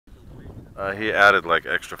He added like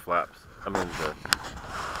extra flaps. I mean, to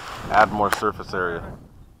add more surface area.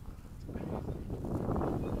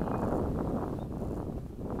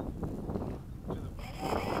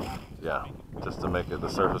 Yeah, just to make it the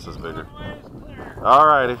surfaces bigger.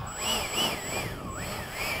 Alrighty.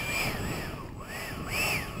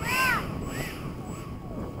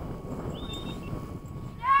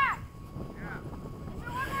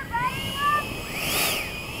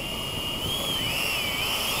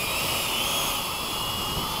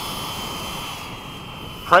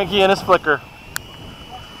 Frankie and his flicker.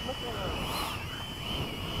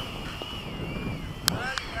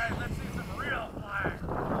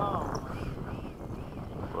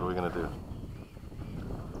 What are we gonna do?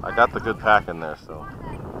 I got the good pack in there, so.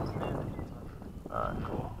 Alright,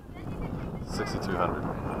 cool. 6,200.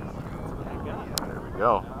 There we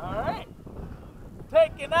go. Alright.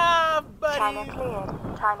 Taking off, buddy. China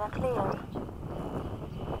cleared. China cleared.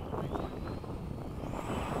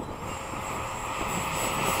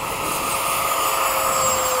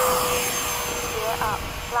 Up,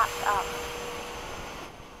 flaps up.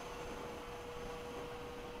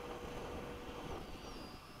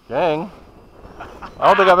 Gang. I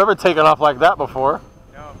don't think I've ever taken off like that before.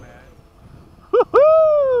 No, man.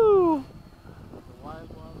 Woohoo!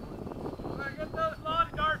 Gotta get those lawn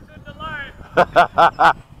darts into line.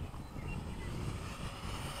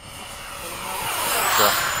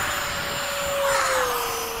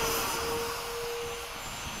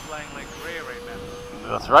 Flying like Ray right now.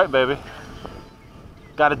 That's right, baby.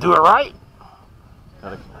 Gotta do it right.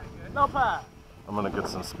 No pass. I'm gonna get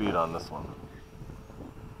some speed on this one.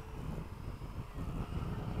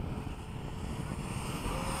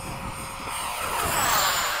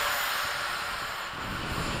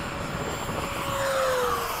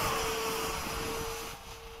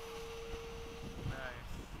 Nice.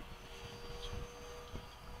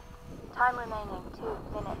 Time remaining 2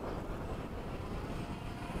 minutes.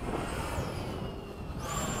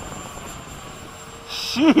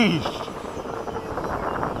 Sheesh!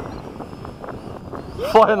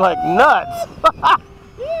 Flying like nuts!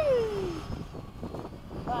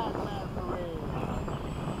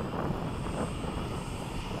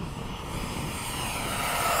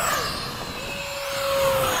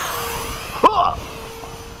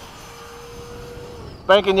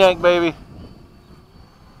 Spank and yank, baby.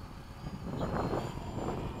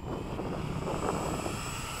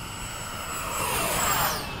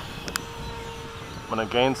 I'm gonna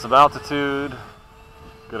gain some altitude,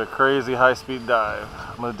 get a crazy high-speed dive.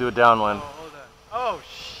 I'm gonna do a downwind. Oh, hold on. Oh,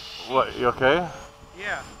 shit. What, you okay?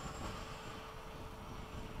 Yeah.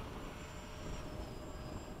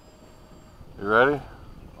 You ready?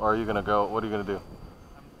 Or are you gonna go, what are you gonna do?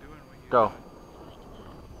 I'm doing what you Go.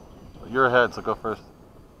 You're ahead, so go first.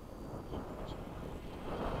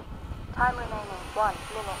 Time remaining 1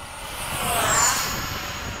 minute.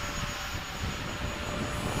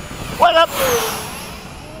 What up?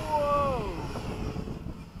 Whoa.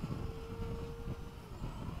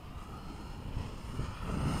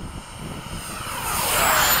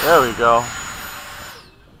 There we go.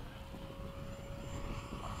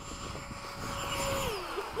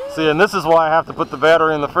 See, and this is why I have to put the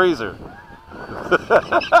battery in the freezer.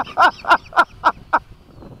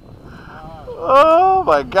 Oh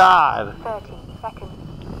my God. 30 seconds.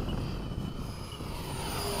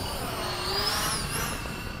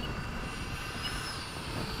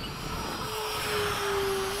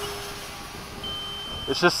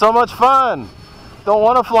 It's just so much fun. Don't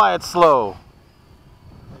want to fly it slow.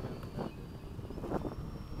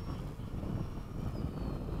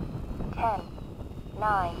 Ten,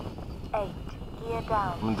 9, 8, gear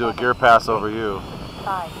down. I'm gonna do a gear pass over you.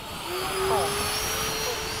 5, 4, 3,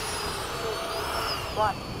 2,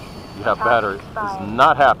 1. Yeah, battery is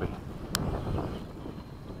not happy.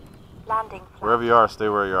 Landing flag. Wherever you are, stay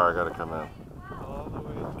where you are. I gotta come in. All the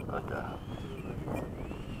way to Okay.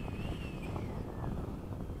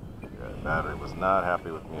 Yeah, battery was not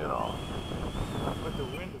happy with me at all. But the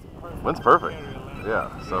wind is perfect. Wind's perfect. Yeah,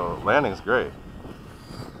 so landing's great.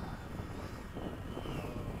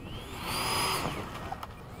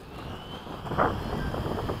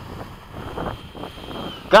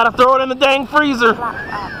 Gotta throw it in the dang freezer.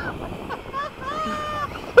 Flaps up.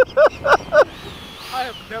 I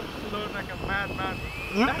have never flown like a madman.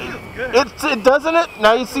 You, That feels good. it doesn't it?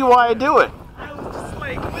 Now you see why I do it. I was just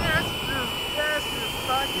like, this is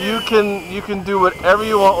fucking. You can do whatever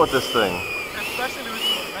you want with this thing. Especially with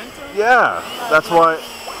the momentum. Yeah, that's why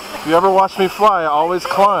if you ever watch me fly, I always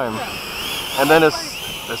climb. And then as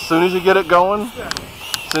soon as you get it going,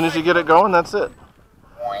 that's it.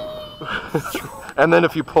 And then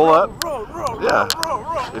if you pull up, yeah,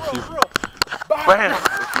 if you Bam!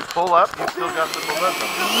 If you pull up, you still got the momentum.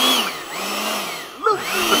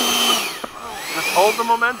 Just hold the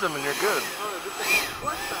momentum and you're good.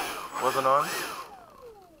 Wasn't on?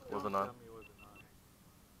 Wasn't on?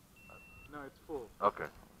 No, it's full. Okay.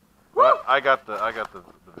 Well, I got the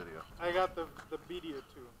video. I got the video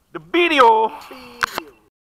too. The video! Video.